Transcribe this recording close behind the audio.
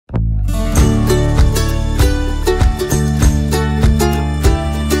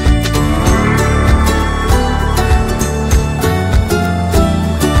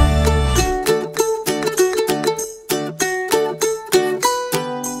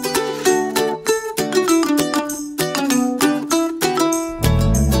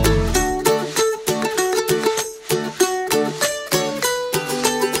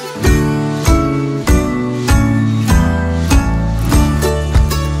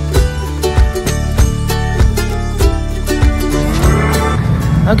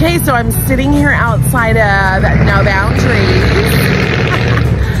Okay, so I'm sitting here outside of No Boundaries.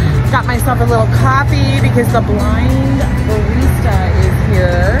 Got myself a little coffee because the blind barista is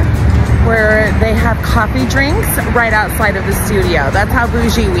here, where they have coffee drinks right outside of the studio. That's how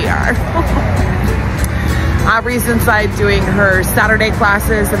bougie we are. Aubrey's inside doing her Saturday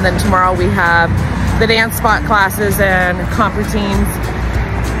classes, and then tomorrow we have the dance spot classes and comp routines.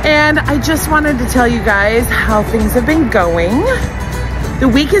 And I just wanted to tell you guys how things have been going. The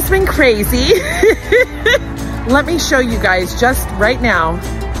week has been crazy. Let me show you guys just right now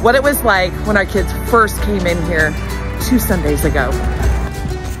what it was like when our kids first came in here 2 Sundays ago.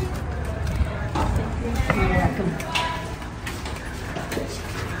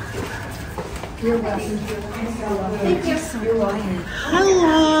 You're welcome. Thank you. You're welcome.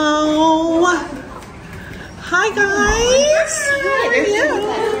 Hello. Hi guys. How are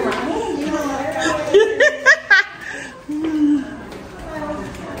you?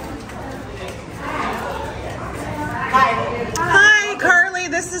 Hi Carly,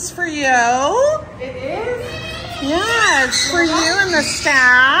 this is for you. It is? Yeah, it's for you and the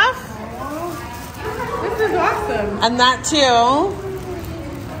staff. This is awesome. And that too.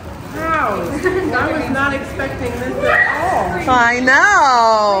 Wow. I was not expecting this at all. I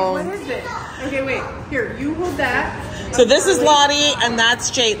know. What is it? Okay, wait. Here, you hold that. So this is Lottie and that's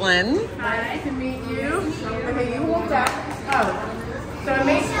Jaitlyn. Nice to meet you. Okay, you hold that. Oh. So I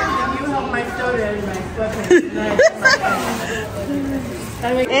made sure that you held my soda in my sweatpants.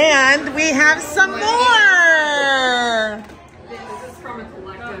 And we have some more. This is from a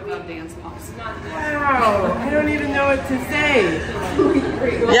collective of dance moms. Wow. I don't even know what to say.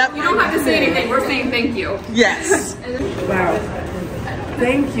 Yep. You don't have to say anything. We're saying thank you. Yes. Wow.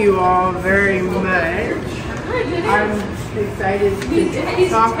 Thank you all very much. I'm excited to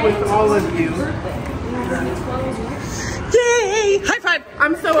talk with all of you. Yay! High five.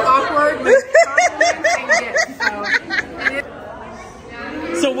 I'm so awkward with compliments I get,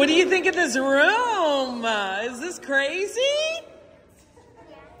 So what do you think of this room? Is this crazy?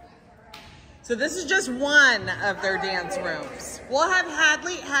 So this is just one of their dance rooms. We'll have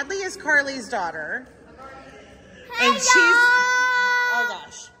Hadley. Hadley is Carly's daughter. And she's, oh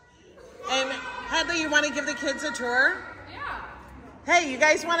gosh. And Hadley, you want to give the kids a tour? Yeah. Hey, you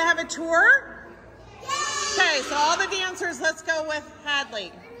guys want to have a tour? Okay, so all the dancers, let's go with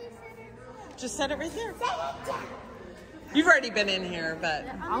Hadley. Just set it right there. You've already been in here, but.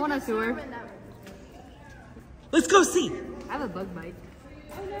 I want a tour. Let's go see. I have a bug bite.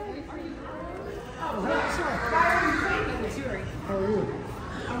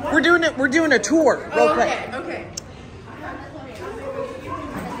 We're doing a tour real quick. Okay.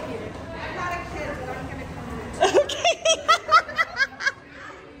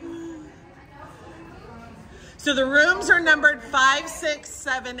 So the rooms are numbered 5, 6,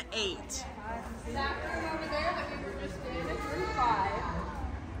 7, 8. That room over there that we were just in is room 5.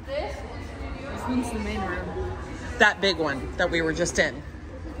 This is studio. This one's the main room. That big one that we were just in.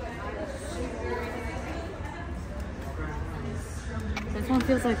 This one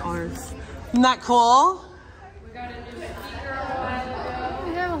feels like ours. Isn't that cool? We got a new speaker a while ago.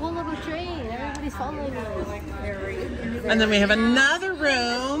 We have a whole little train. Everybody's following us. And then we have another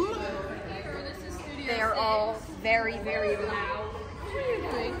room. They're all very, very loud. What are you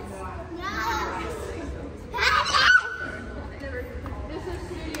doing? This is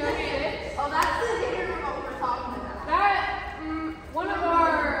Studio 6. Oh, that's the hidden room we're talking about. That, one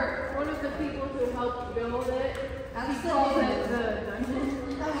of the people who helped build it, he calls it the dungeon.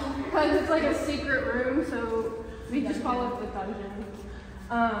 Because it's like a secret room, so we just call it the dungeon.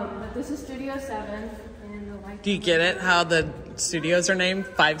 But this is Studio 7. Do you get it? How the studios are named?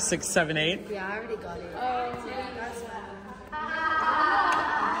 5, 6, 7, 8? Yeah, I already got it. That's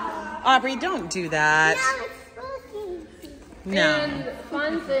Aubrey, don't do that. No. And the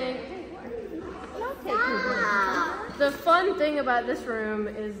fun thing about this room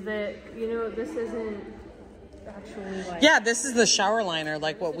is that, you know, this isn't actually like... Yeah, this is the shower liner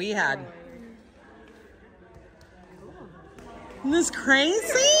like what we had. Isn't this crazy?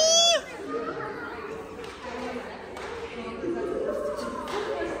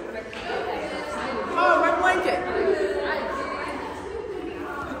 Oh, my blanket.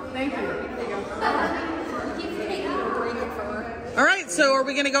 Thank you. All right, so are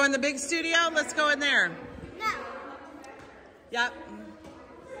we going to go in the big studio? Let's go in there. No. Yep.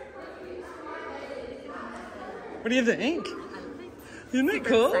 What do you think? Isn't it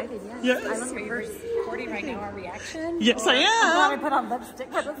cool? Excited, Yes. I love your recording right now, our reaction. Yes, I I am. put on lipstick.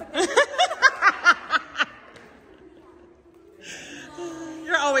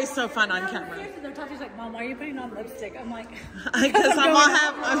 You're always so fun on camera. They're talking like, Mom, why are you putting on lipstick? I'm like, Because I'm gonna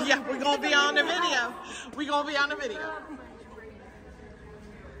have, yeah, we're gonna be on a video. We're gonna be on a video.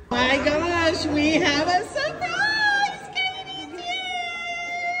 My gosh, we have a surprise! Katie's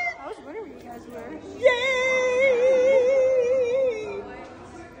here! I was wondering where you guys were. Yay!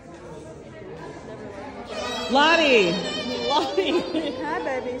 Lottie! Hi,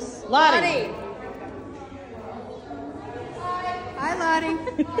 babies. Lottie! Hi, Lottie.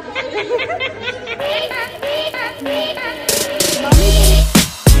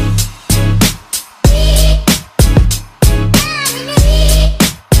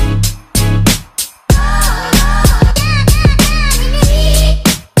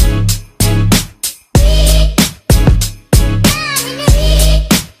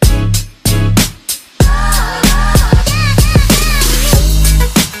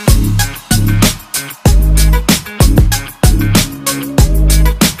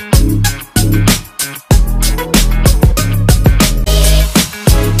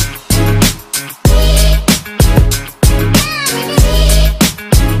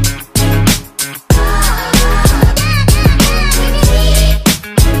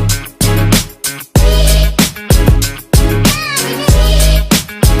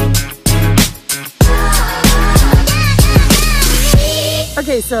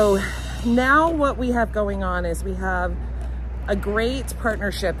 Okay, so now what we have going on is we have a great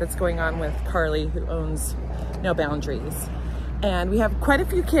partnership that's going on with Carly, who owns No Boundaries. And we have quite a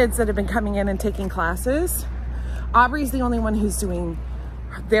few kids that have been coming in and taking classes. Aubrey's the only one who's doing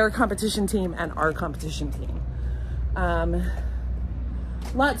their competition team and our competition team.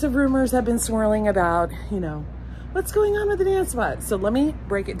 Lots of rumors have been swirling about, you know, what's going on with the dance spot. So let me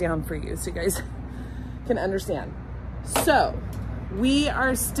break it down for you so you guys can understand. So we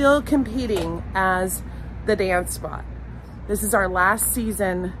are still competing as the dance spot. This is our last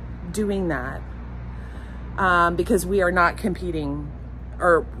season doing that because we are not competing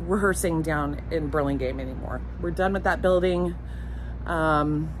or rehearsing down in Burlingame anymore. We're done with that building.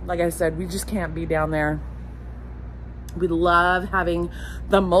 Like I said, we just can't be down there. We love having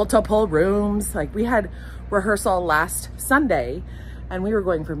the multiple rooms. Like we had rehearsal last Sunday and we were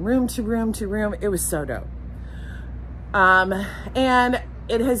going from room to room to room. It was so dope. And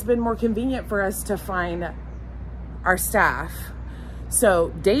it has been more convenient for us to find our staff.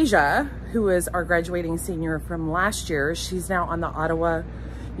 So Deja, who is our graduating senior from last year, she's now on the Ottawa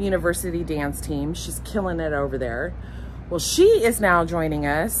University dance team. She's killing it over there. Well, she is now joining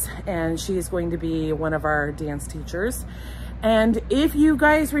us and she is going to be one of our dance teachers. And if you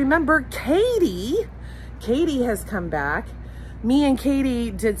guys remember, Katie has come back. Me and Katie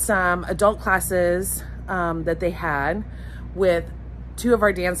did some adult classes that they had with two of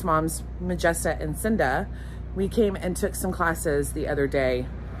our dance moms, Majesta and Cinda. We came and took some classes the other day.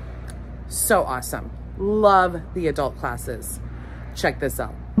 So awesome. Love the adult classes. Check this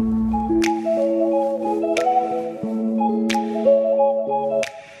out.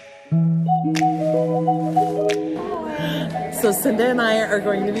 So Cinda and I are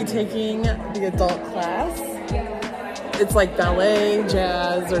going to be taking the adult class. It's like ballet,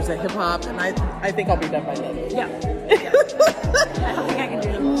 jazz, there's a hip hop, and I think I'll be done by then. Yeah. I don't think I can do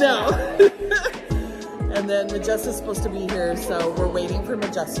it. No. And then Majesta's supposed to be here, so we're waiting for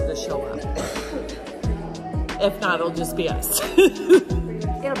Majesta to show up. If not, it'll just be us. It'll be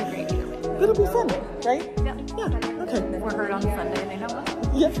great. It'll be fun, right? Yeah. Yeah, okay. We're heard on Sunday, they know us.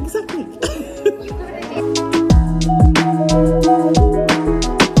 Yeah, exactly.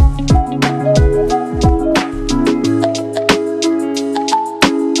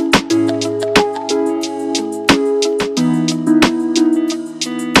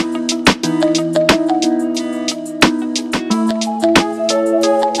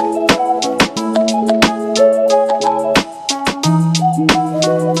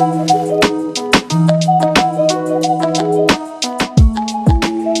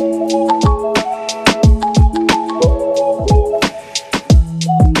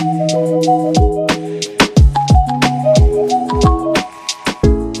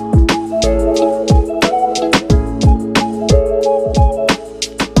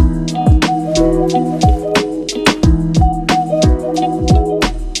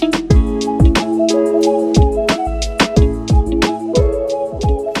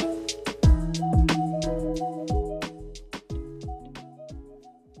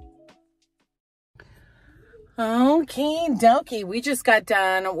 Okie dokie. We just got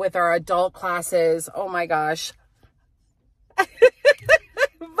done with our adult classes. Oh my gosh. Bye,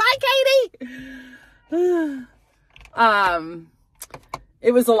 Katie.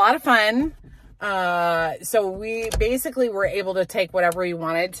 It was a lot of fun. So we basically were able to take whatever we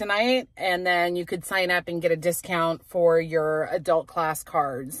wanted tonight, and then you could sign up and get a discount for your adult class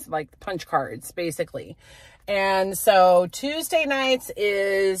cards, like punch cards, basically. And so Tuesday nights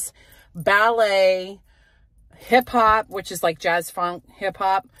is ballet, hip hop, which is like jazz funk hip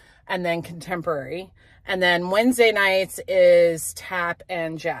hop, and then contemporary. And then Wednesday nights is tap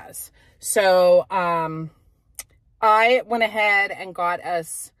and jazz. So, I went ahead and got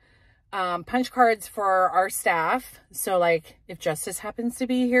us, punch cards for our staff. So like if Justice happens to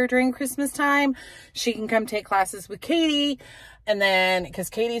be here during Christmas time, she can come take classes with Katie. And then, because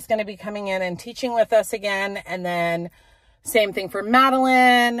Katie's going to be coming in and teaching with us again. And then same thing for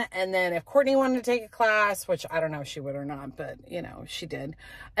Madeline. And then if Courtney wanted to take a class, which I don't know if she would or not, but you know, she did.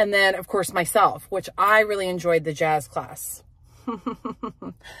 And then of course myself, which I really enjoyed the jazz class.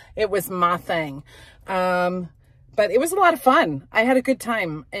 It was my thing. But it was a lot of fun. I had a good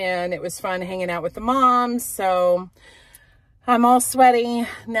time, and it was fun hanging out with the moms. So I'm all sweaty.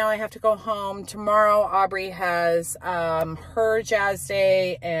 Now I have to go home. Tomorrow, Aubrey has her jazz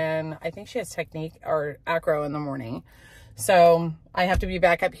day, and I think she has technique or acro in the morning. So I have to be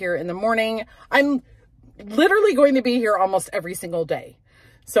back up here in the morning. I'm literally going to be here almost every single day.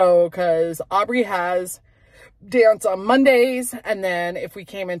 So, because Aubrey has dance on Mondays, and then if we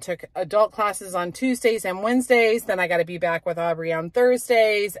came and took adult classes on Tuesdays and Wednesdays, then I got to be back with Aubrey on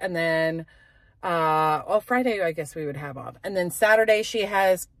Thursdays, and then well, Friday I guess we would have off, and then Saturday she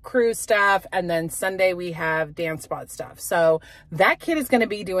has crew stuff, and then Sunday we have dance spot stuff. So that kid is going to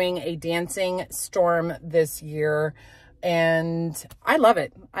be doing a dancing storm this year, and I love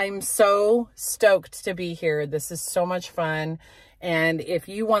it. I'm so stoked to be here. This is so much fun. And if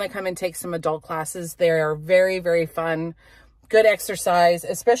you want to come and take some adult classes, they are very, very fun, good exercise,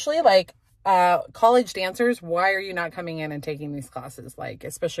 especially like college dancers. Why are you not coming in and taking these classes? Like,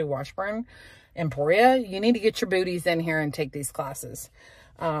 especially Washburn, Emporia, you need to get your booties in here and take these classes.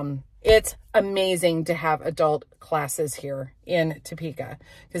 It's amazing to have adult classes here in Topeka,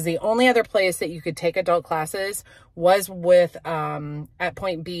 because the only other place that you could take adult classes was with at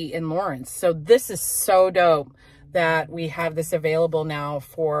Point B in Lawrence. So this is so dope that we have this available now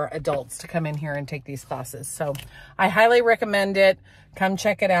for adults to come in here and take these classes. So I highly recommend it. Come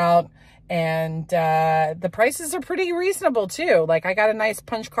check it out. And the prices are pretty reasonable too. Like I got a nice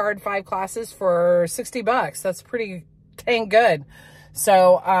punch card, 5 classes for $60. That's pretty dang good.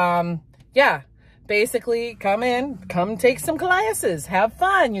 So yeah, basically come in, come take some classes, have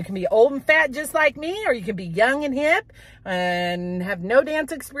fun. You can be old and fat just like me, or you can be young and hip and have no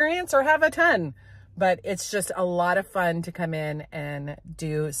dance experience or have a ton. But it's just a lot of fun to come in and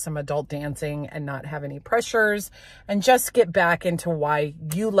do some adult dancing and not have any pressures, and just get back into why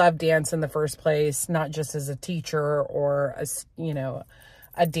you love dance in the first place, not just as a teacher or a, you know,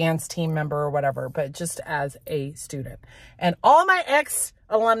 a dance team member or whatever, but just as a student. And all my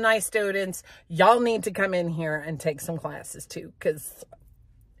ex-alumni students, y'all need to come in here and take some classes too, because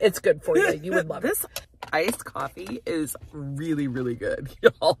it's good for you. You would love it. This iced coffee is really, really good,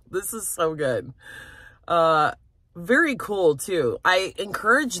 y'all. This is so good. Very cool too. I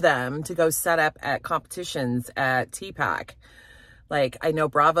encourage them to go set up at competitions at TPAC. Like, I know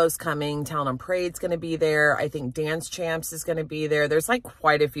Bravo's coming, Town on Parade's going to be there. I think Dance Champs is going to be there. There's like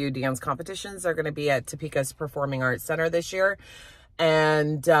quite a few dance competitions that are going to be at Topeka's Performing Arts Center this year.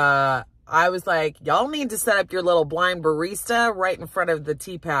 And I was like, y'all need to set up your little blind barista right in front of the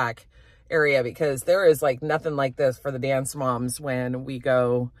TPAC area, because there is like nothing like this for the dance moms when we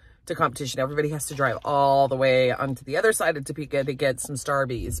go to competition. Everybody has to drive all the way onto the other side of Topeka to get some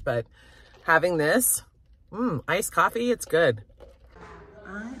Starbies. But having this iced coffee, it's good.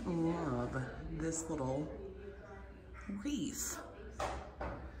 I love this little wreath.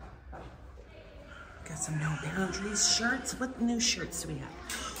 Got some No Boundaries shirts. What new shirts do we have?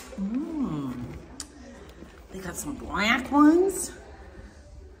 They got some black ones.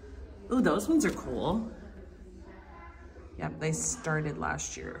 Ooh, those ones are cool. Yep, they started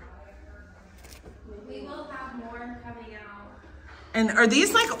last year. We will have more coming out. And are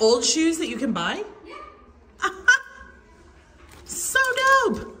these like old shoes that you can buy? Yeah. So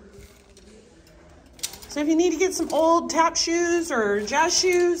dope. So if you need to get some old tap shoes or jazz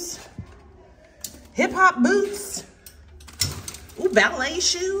shoes, hip hop boots, ooh, ballet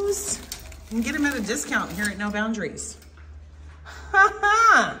shoes, you can get them at a discount here at No Boundaries.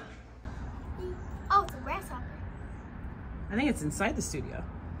 Ha Oh, it's a grasshopper. I think it's inside the studio.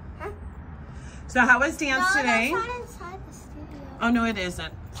 Huh? So how was dance today? No, that's not inside the studio. Oh, no, it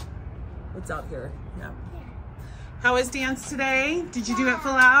isn't. It's out here. Yeah. How was dance today? Did you do it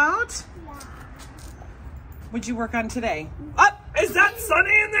full out? Yeah. What'd you work on today? Oh, is that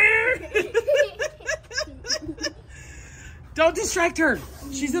Sunny in there? Don't distract her.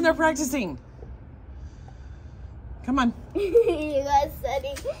 She's in there practicing. Come on. You guys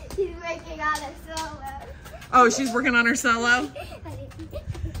study. She's working on a solo. Oh, she's working on her solo?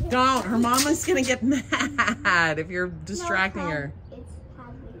 Don't. Her mama's going to get mad if you're distracting her. It's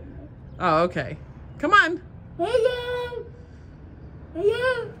happening. Oh, okay. Come on. Hello.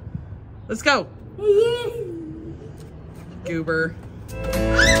 Hello. Let's go. Hello. Goober.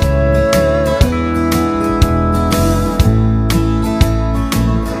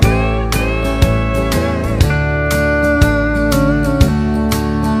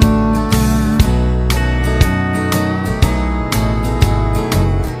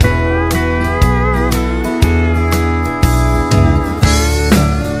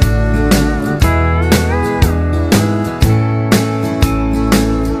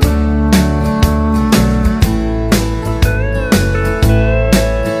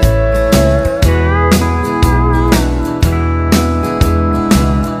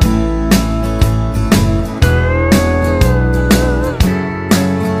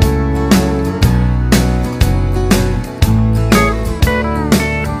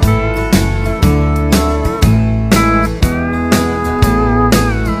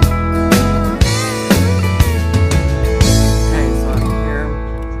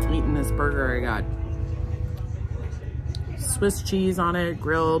 Swiss cheese on it,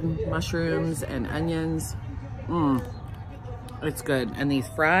 grilled mushrooms and onions. It's good. And these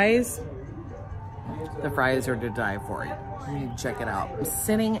fries, the fries are to die for. You need to check it out. I'm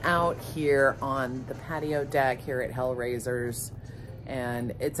sitting out here on the patio deck here at Hellraisers,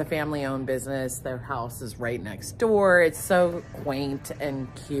 and it's a family-owned business. Their house is right next door. It's so quaint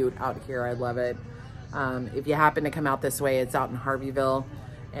and cute out here. I love it. If you happen to come out this way, it's out in Harveyville,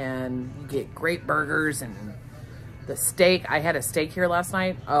 and you get great burgers and the steak. I had a steak here last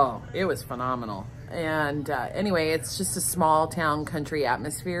night. Oh, it was phenomenal. And anyway, it's just a small town country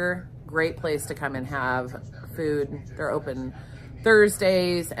atmosphere. Great place to come and have food. They're open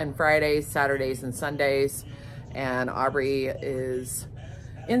Thursdays and Fridays, Saturdays and Sundays. And Aubrey is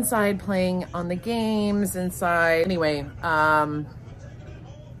inside playing on the games inside. Anyway, and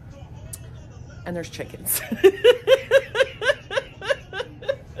there's chickens.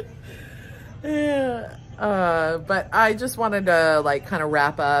 Yeah. But I just wanted to like kind of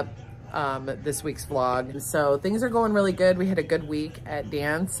wrap up this week's vlog. So things are going really good. We had a good week at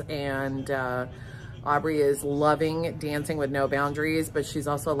dance, and Aubrey is loving dancing with no boundaries, but she's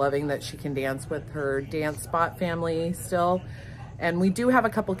also loving that she can dance with her dance spot family still. And we do have a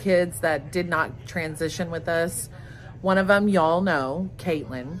couple kids that did not transition with us. One of them, y'all know,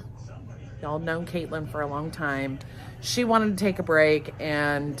 Caitlin. Y'all known Caitlin for a long time. She wanted to take a break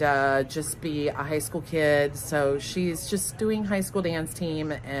and just be a high school kid. So she's just doing high school dance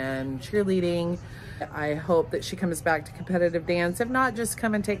team and cheerleading. I hope that she comes back to competitive dance. If not, just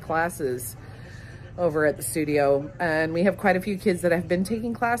come and take classes over at the studio. And we have quite a few kids that have been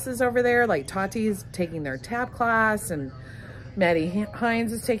taking classes over there, like Tati's taking their tap class, and Maddie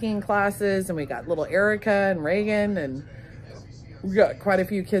Hines is taking classes, and we got little Erica and Reagan, and we got quite a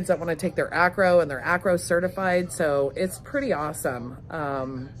few kids that want to take their acro, and they're acro certified. So it's pretty awesome,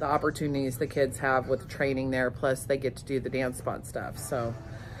 the opportunities the kids have with training there, plus they get to do the dance spot stuff. So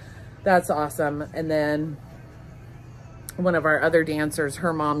that's awesome. And then one of our other dancers,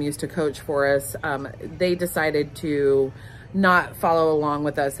 her mom used to coach for us. They decided to not follow along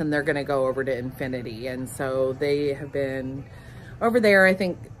with us, and they're going to go over to Infinity. And so they have been over there. I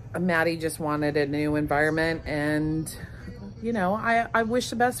think Maddie just wanted a new environment, and you know, I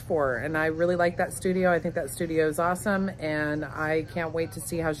wish the best for her, and I really like that studio. I think that studio is awesome, and I can't wait to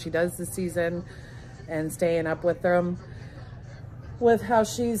see how she does this season and staying up with them, with how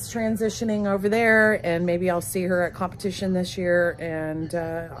she's transitioning over there. And maybe I'll see her at competition this year, and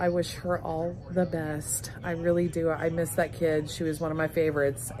I wish her all the best. I really do. I miss that kid. She was one of my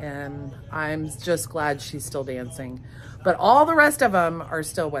favorites, and I'm just glad she's still dancing. But all the rest of them are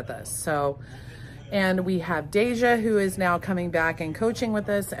still with us. So, and we have Deja, who is now coming back and coaching with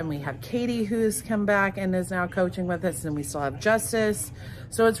us, and we have Katie, who's come back and is now coaching with us, and we still have Justice.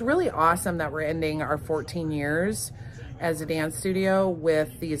 So it's really awesome that we're ending our 14 years as a dance studio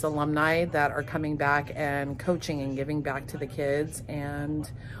with these alumni that are coming back and coaching and giving back to the kids. And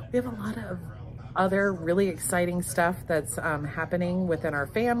we have a lot of other really exciting stuff that's happening within our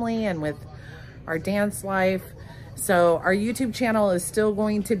family and with our dance life. So our YouTube channel is still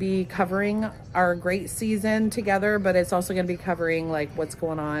going to be covering our great season together, but it's also going to be covering like what's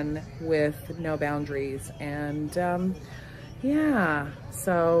going on with No Boundaries. And yeah,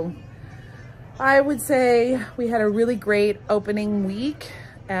 so I would say we had a really great opening week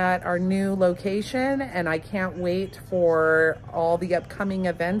at our new location, and I can't wait for all the upcoming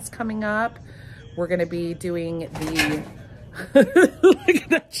events coming up. We're gonna be doing the, look at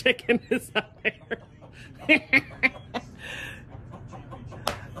that chicken is out there.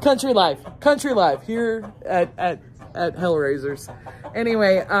 Country life here at Hellraisers.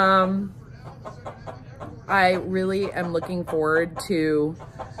 Anyway, I really am looking forward to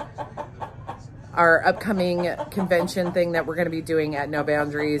our upcoming convention thing that we're going to be doing at No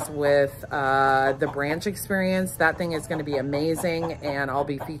Boundaries with the branch experience. That thing is going to be amazing, and I'll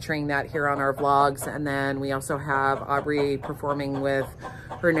be featuring that here on our vlogs. And then we also have Aubrey performing with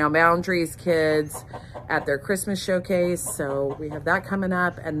her No Boundaries kids at their Christmas showcase. So we have that coming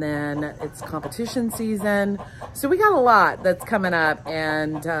up, and then it's competition season. So we got a lot that's coming up,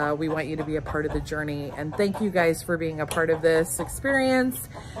 and we want you to be a part of the journey. And thank you guys for being a part of this experience.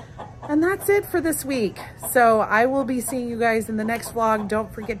 And that's it for this week. So I will be seeing you guys in the next vlog.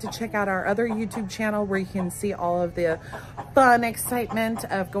 Don't forget to check out our other YouTube channel where you can see all of the fun excitement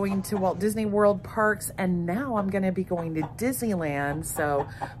of going to Walt Disney World parks. And now I'm gonna be going to Disneyland. So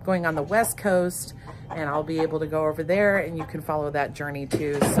going on the West Coast, and I'll be able to go over there, and you can follow that journey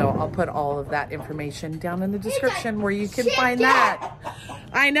too. So I'll put all of that information down in the description where you can find that.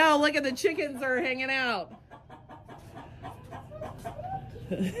 I know, look at the chickens are hanging out.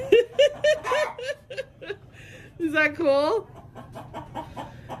 Is that cool?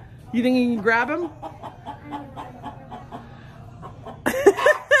 You think you can grab him?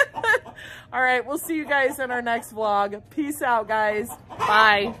 All right, we'll see you guys in our next vlog. Peace out, guys.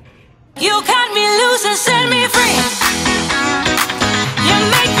 Bye. You cut me loose and set me free.